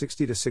like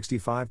 60 to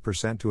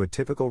 65% to a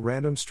typical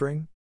random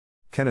string?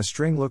 Can a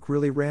string look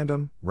really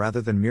random,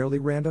 rather than merely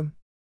random?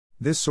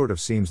 This sort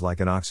of seems like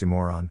an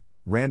oxymoron.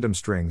 Random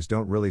strings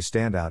don't really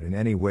stand out in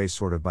any way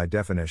sort of by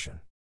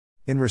definition.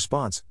 In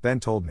response, Ben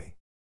told me.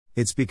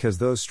 It's because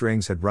those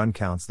strings had run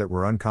counts that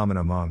were uncommon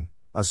among,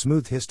 a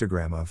smooth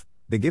histogram of,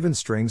 the given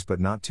strings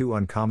but not too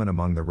uncommon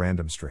among the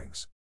random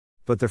strings.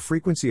 But the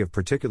frequency of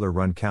particular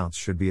run counts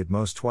should be at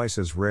most twice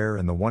as rare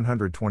in the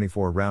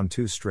 124 round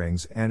 2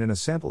 strings and in a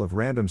sample of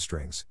random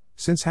strings,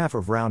 since half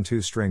of round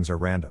 2 strings are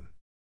random.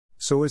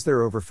 So is there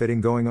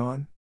overfitting going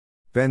on?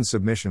 Ben's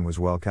submission was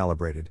well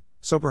calibrated,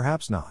 so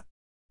perhaps not.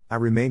 I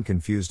remain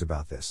confused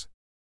about this.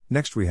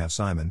 Next we have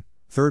Simon,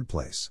 third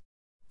place.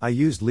 I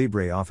used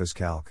LibreOffice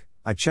Calc.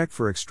 I checked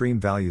for extreme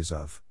values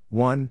of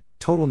 1,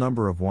 total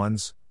number of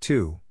ones,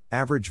 2,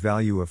 average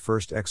value of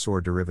first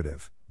XOR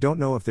derivative. Don't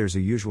know if there's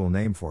a usual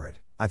name for it.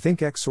 I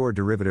think XOR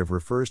derivative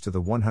refers to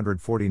the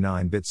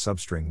 149-bit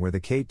substring where the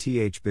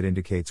kth bit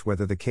indicates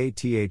whether the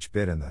kth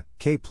bit and the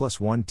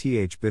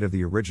k+1th bit of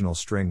the original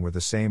string were the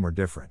same or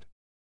different.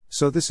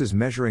 So this is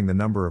measuring the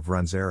number of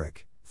runs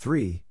Eric.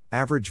 3,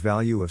 average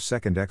value of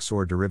second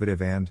XOR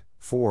derivative and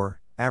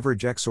 4,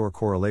 average XOR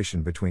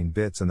correlation between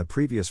bits and the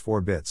previous 4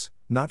 bits,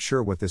 not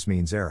sure what this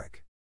means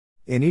Eric.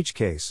 In each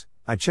case,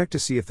 I checked to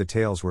see if the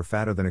tails were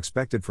fatter than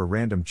expected for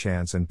random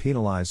chance and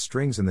penalized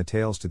strings in the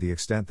tails to the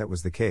extent that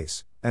was the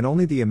case, and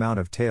only the amount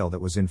of tail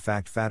that was in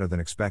fact fatter than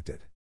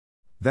expected.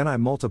 Then I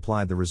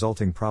multiplied the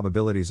resulting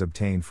probabilities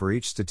obtained for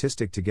each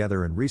statistic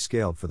together and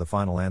rescaled for the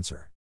final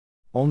answer.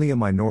 Only a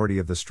minority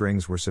of the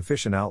strings were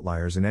sufficient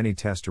outliers in any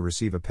test to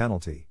receive a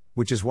penalty,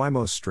 which is why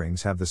most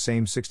strings have the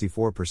same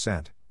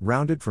 64%,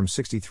 rounded from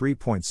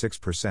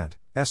 63.6%,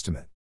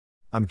 estimate.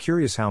 I'm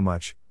curious how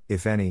much,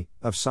 if any,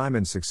 of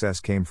Simon's success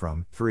came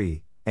from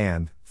 3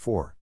 and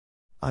 4.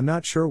 I'm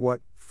not sure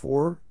what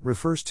 4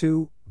 refers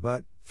to,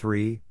 but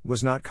 3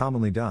 was not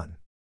commonly done.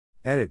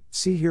 Edit,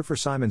 see here for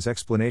Simon's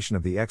explanation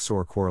of the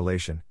XOR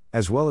correlation,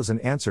 as well as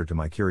an answer to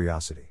my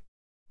curiosity.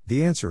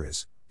 The answer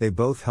is, they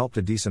both helped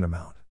a decent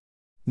amount.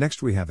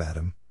 Next we have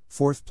Adam,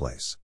 fourth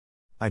place.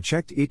 I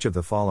checked each of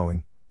the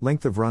following: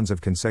 length of runs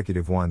of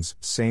consecutive ones,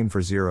 same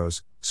for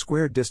zeros,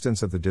 square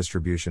distance of the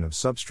distribution of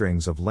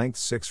substrings of length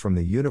 6 from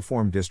the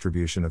uniform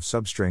distribution of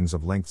substrings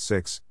of length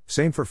 6,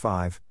 same for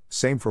 5,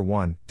 same for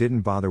 1,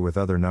 didn't bother with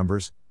other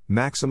numbers,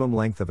 maximum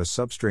length of a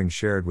substring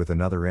shared with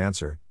another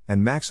answer,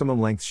 and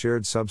maximum length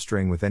shared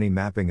substring with any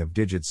mapping of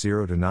digits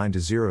 0 to 9 to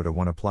 0 to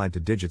 1 applied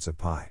to digits of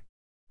pi.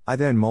 I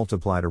then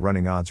multiplied a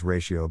running odds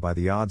ratio by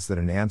the odds that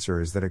an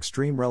answer is that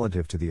extreme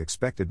relative to the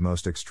expected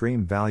most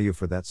extreme value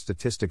for that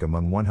statistic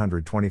among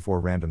 124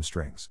 random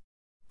strings.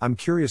 I'm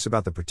curious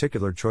about the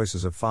particular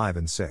choices of 5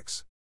 and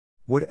 6.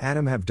 Would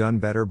Adam have done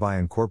better by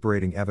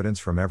incorporating evidence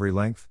from every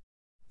length?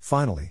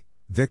 Finally,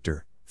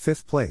 Viktor,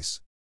 fifth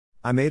place.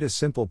 I made a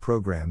simple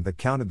program that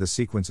counted the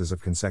sequences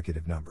of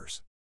consecutive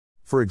numbers.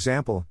 For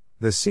example,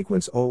 the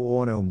sequence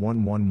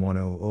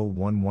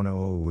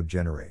 01011100110 would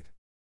generate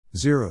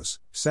zeros,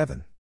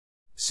 7.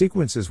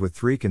 Sequences with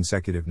 3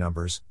 consecutive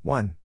numbers,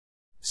 1.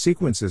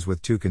 Sequences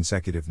with 2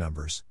 consecutive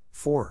numbers,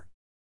 4.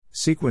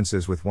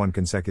 Sequences with 1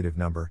 consecutive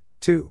number,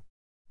 2.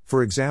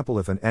 For example,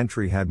 if an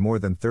entry had more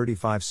than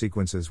 35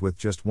 sequences with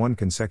just 1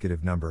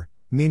 consecutive number,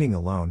 meaning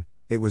alone,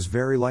 it was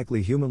very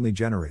likely humanly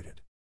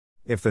generated.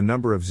 If the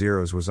number of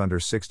zeros was under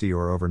 60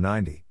 or over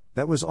 90,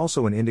 that was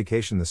also an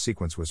indication the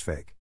sequence was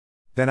fake.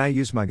 Then I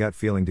used my gut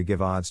feeling to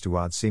give odds to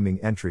odd-seeming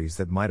entries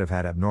that might have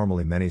had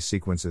abnormally many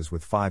sequences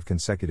with 5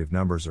 consecutive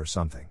numbers or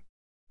something.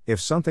 If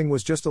something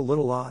was just a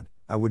little odd,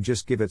 I would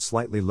just give it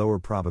slightly lower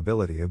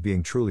probability of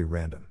being truly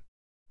random.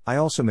 I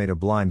also made a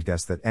blind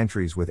guess that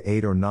entries with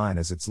 8 or 9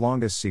 as its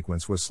longest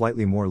sequence was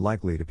slightly more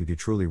likely to be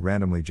truly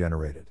randomly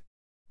generated.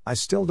 I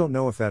still don't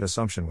know if that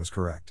assumption was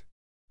correct.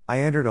 I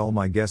entered all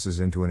my guesses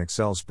into an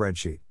Excel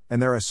spreadsheet,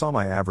 and there I saw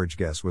my average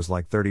guess was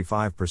like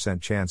 35%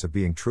 chance of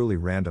being truly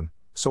random,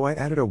 so I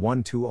added a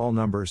 1 to all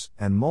numbers,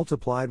 and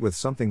multiplied with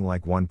something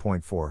like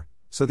 1.4,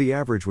 so the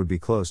average would be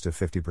close to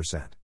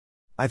 50%.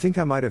 I think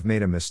I might have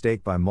made a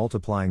mistake by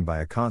multiplying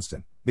by a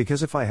constant,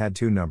 because if I had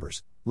 2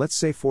 numbers, let's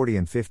say 40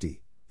 and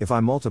 50, if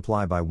I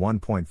multiply by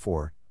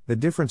 1.4, the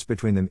difference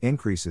between them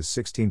increases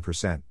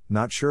 16%,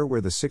 not sure where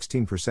the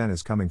 16%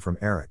 is coming from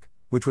Eric,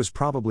 which was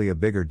probably a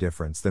bigger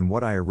difference than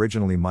what I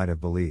originally might have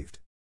believed.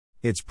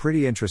 It's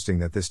pretty interesting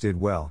that this did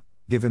well,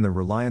 given the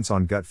reliance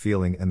on gut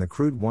feeling and the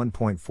crude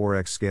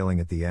 1.4x scaling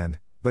at the end,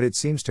 but it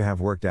seems to have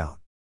worked out.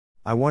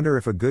 I wonder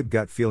if a good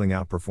gut feeling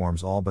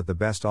outperforms all but the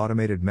best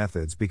automated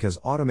methods, because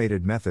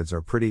automated methods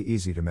are pretty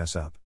easy to mess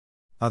up.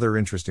 Other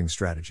interesting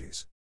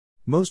strategies.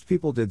 Most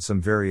people did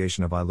some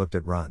variation of I looked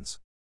at runs.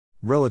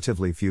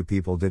 Relatively few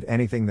people did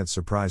anything that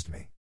surprised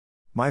me.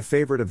 My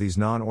favorite of these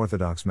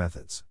non-orthodox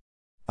methods.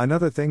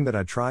 Another thing that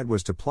I tried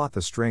was to plot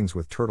the strings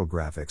with turtle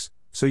graphics,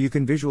 so you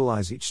can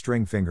visualize each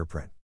string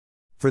fingerprint.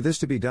 For this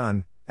to be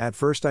done, at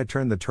first I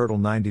turned the turtle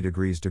 90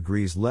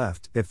 degrees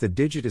left if the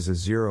digit is a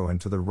 0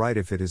 and to the right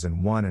if it is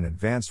an 1 and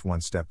advanced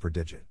one step per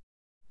digit.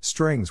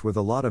 Strings with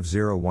a lot of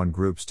 0-1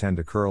 groups tend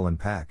to curl and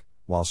pack,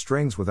 while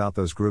strings without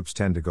those groups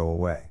tend to go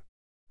away.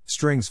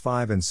 Strings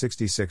 5 and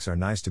 66 are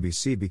nice to be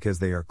seen because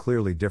they are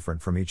clearly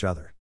different from each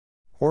other.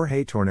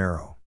 Jorge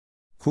Tornero.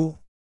 Cool.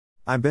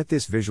 I bet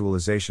this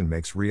visualization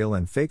makes real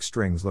and fake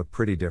strings look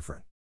pretty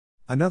different.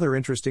 Another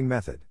interesting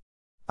method.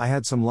 I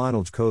had some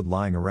lineage code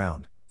lying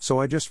around,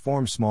 so I just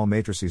formed small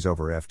matrices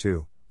over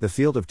F2, the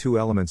field of 2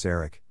 elements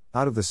Eric,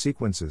 out of the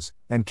sequences,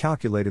 and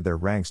calculated their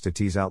ranks to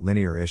tease out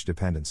linear-ish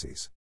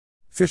dependencies.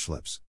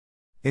 Fishlips.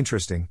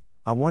 Interesting,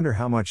 I wonder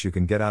how much you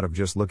can get out of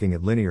just looking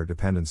at linear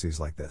dependencies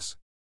like this.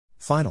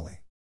 Finally,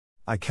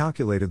 I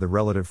calculated the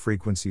relative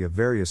frequency of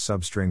various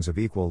substrings of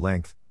equal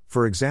length,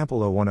 for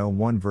example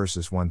 0101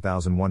 versus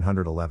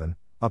 1111,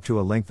 up to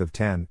a length of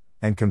 10,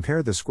 and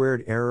compared the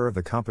squared error of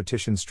the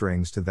competition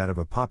strings to that of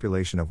a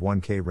population of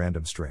 1k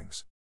random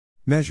strings.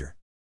 Measure.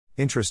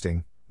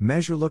 Interesting,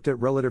 Measure looked at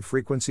relative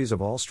frequencies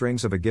of all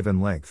strings of a given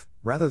length,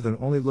 rather than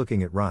only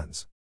looking at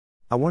runs.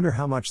 I wonder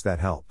how much that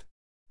helped.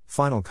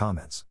 Final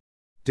comments.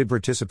 Did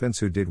participants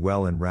who did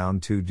well in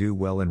round 2 do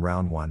well in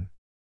round 1?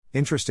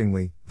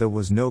 Interestingly, there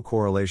was no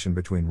correlation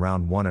between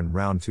round 1 and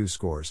round 2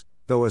 scores,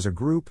 though as a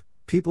group,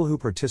 people who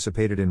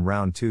participated in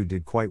round 2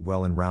 did quite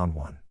well in round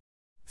 1.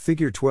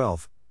 Figure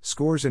 12,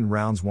 scores in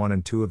rounds 1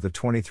 and 2 of the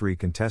 23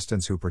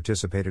 contestants who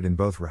participated in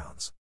both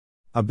rounds.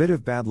 A bit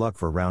of bad luck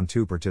for round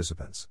 2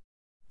 participants.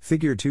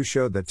 Figure 2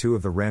 showed that 2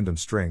 of the random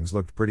strings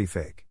looked pretty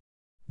fake.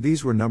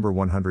 These were number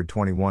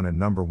 121 and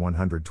number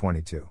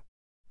 122.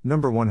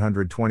 Number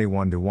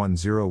 121 to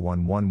 101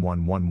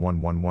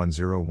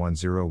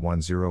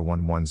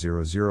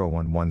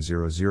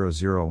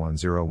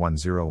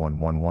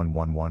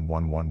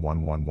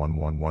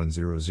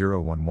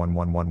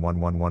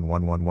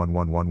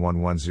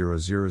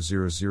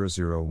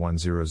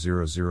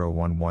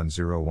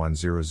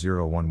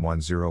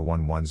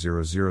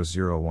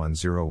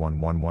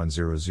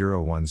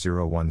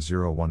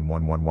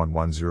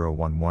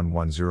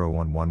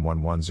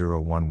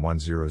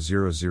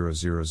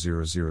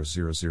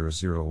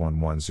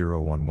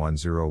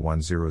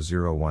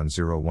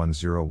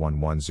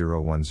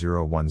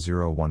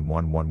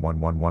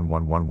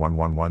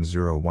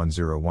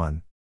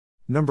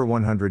 Number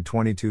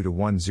 122 to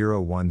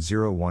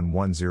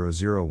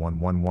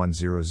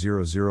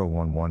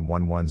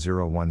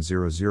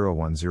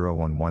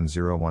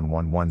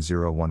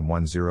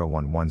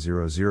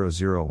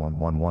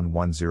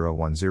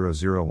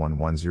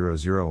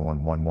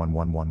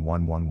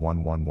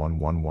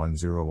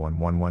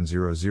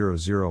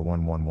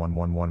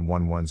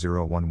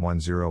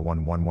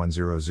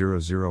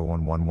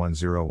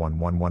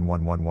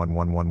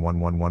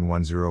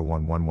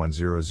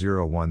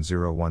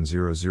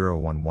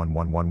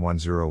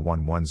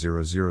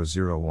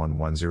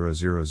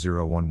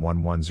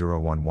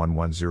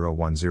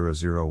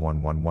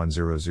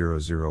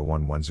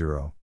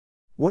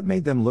What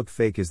made them look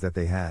fake is that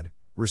they had,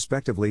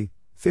 respectively,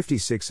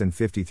 56 and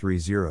 53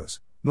 zeros,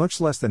 much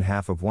less than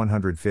half of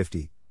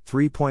 150,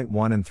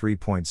 3.1 and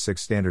 3.6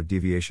 standard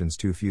deviations,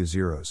 too few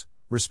zeros,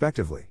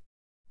 respectively.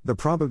 The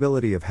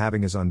probability of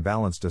having as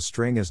unbalanced a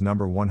string as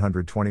number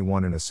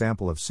 121 in a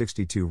sample of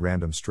 62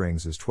 random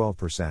strings is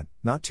 12%,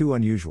 not too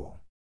unusual.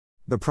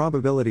 The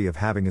probability of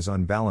having as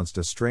unbalanced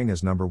a string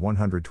as number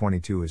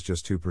 122 is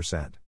just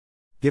 2%.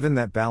 Given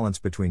that balance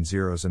between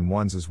zeros and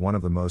ones is one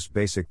of the most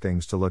basic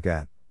things to look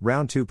at,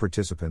 round 2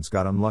 participants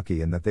got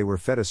unlucky in that they were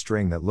fed a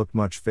string that looked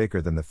much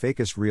faker than the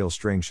fakest real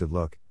string should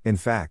look, in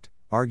fact,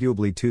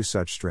 arguably 2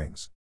 such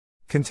strings.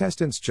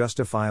 Contestants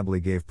justifiably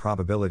gave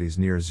probabilities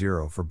near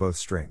 0 for both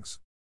strings.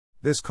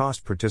 This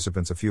cost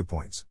participants a few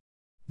points.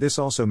 This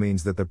also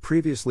means that the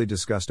previously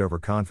discussed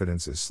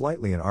overconfidence is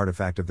slightly an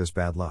artifact of this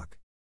bad luck.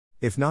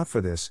 If not for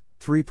this,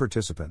 3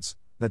 participants,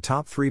 the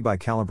top 3 by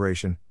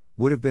calibration,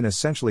 would have been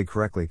essentially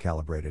correctly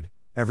calibrated,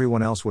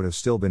 everyone else would have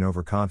still been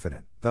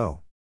overconfident, though.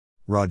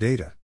 Raw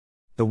data.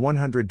 The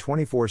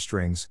 124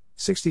 strings,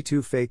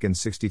 62 fake and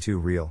 62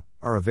 real,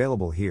 are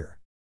available here.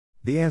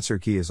 The answer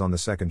key is on the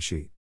second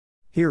sheet.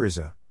 Here is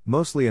a,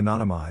 mostly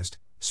anonymized,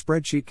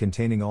 spreadsheet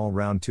containing all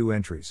round 2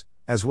 entries,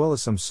 as well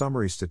as some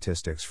summary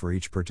statistics for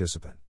each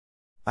participant.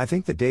 I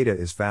think the data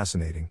is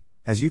fascinating,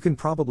 as you can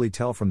probably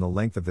tell from the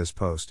length of this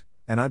post,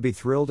 and I'd be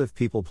thrilled if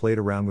people played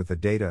around with the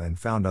data and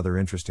found other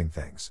interesting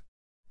things.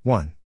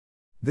 1.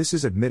 This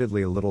is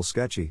admittedly a little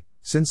sketchy,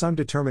 since I'm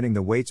determining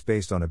the weights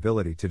based on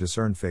ability to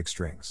discern fake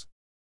strings.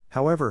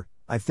 However,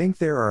 I think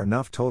there are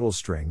enough total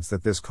strings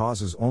that this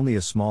causes only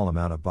a small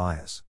amount of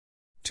bias.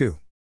 2.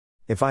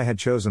 If I had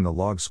chosen the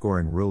log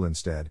scoring rule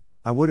instead,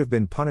 I would have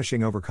been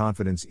punishing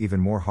overconfidence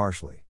even more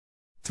harshly.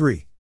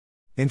 3.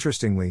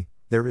 Interestingly,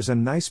 there is a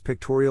nice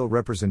pictorial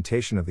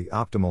representation of the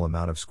optimal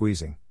amount of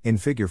squeezing. In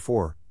Figure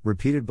 4,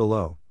 repeated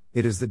below,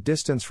 it is the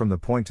distance from the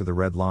point to the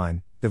red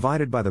line,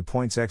 divided by the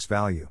point's x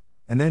value,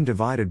 and then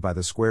divided by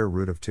the square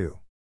root of 2.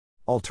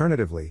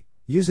 Alternatively,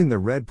 using the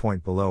red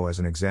point below as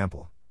an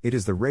example, it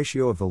is the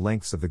ratio of the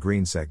lengths of the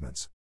green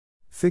segments.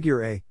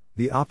 Figure A,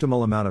 the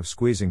optimal amount of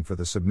squeezing for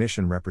the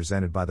submission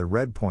represented by the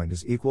red point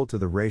is equal to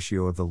the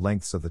ratio of the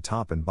lengths of the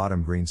top and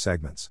bottom green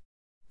segments.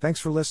 Thanks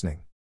for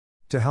listening.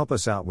 To help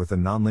us out with the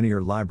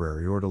Nonlinear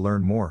Library or to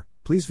learn more,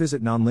 please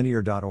visit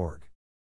nonlinear.org.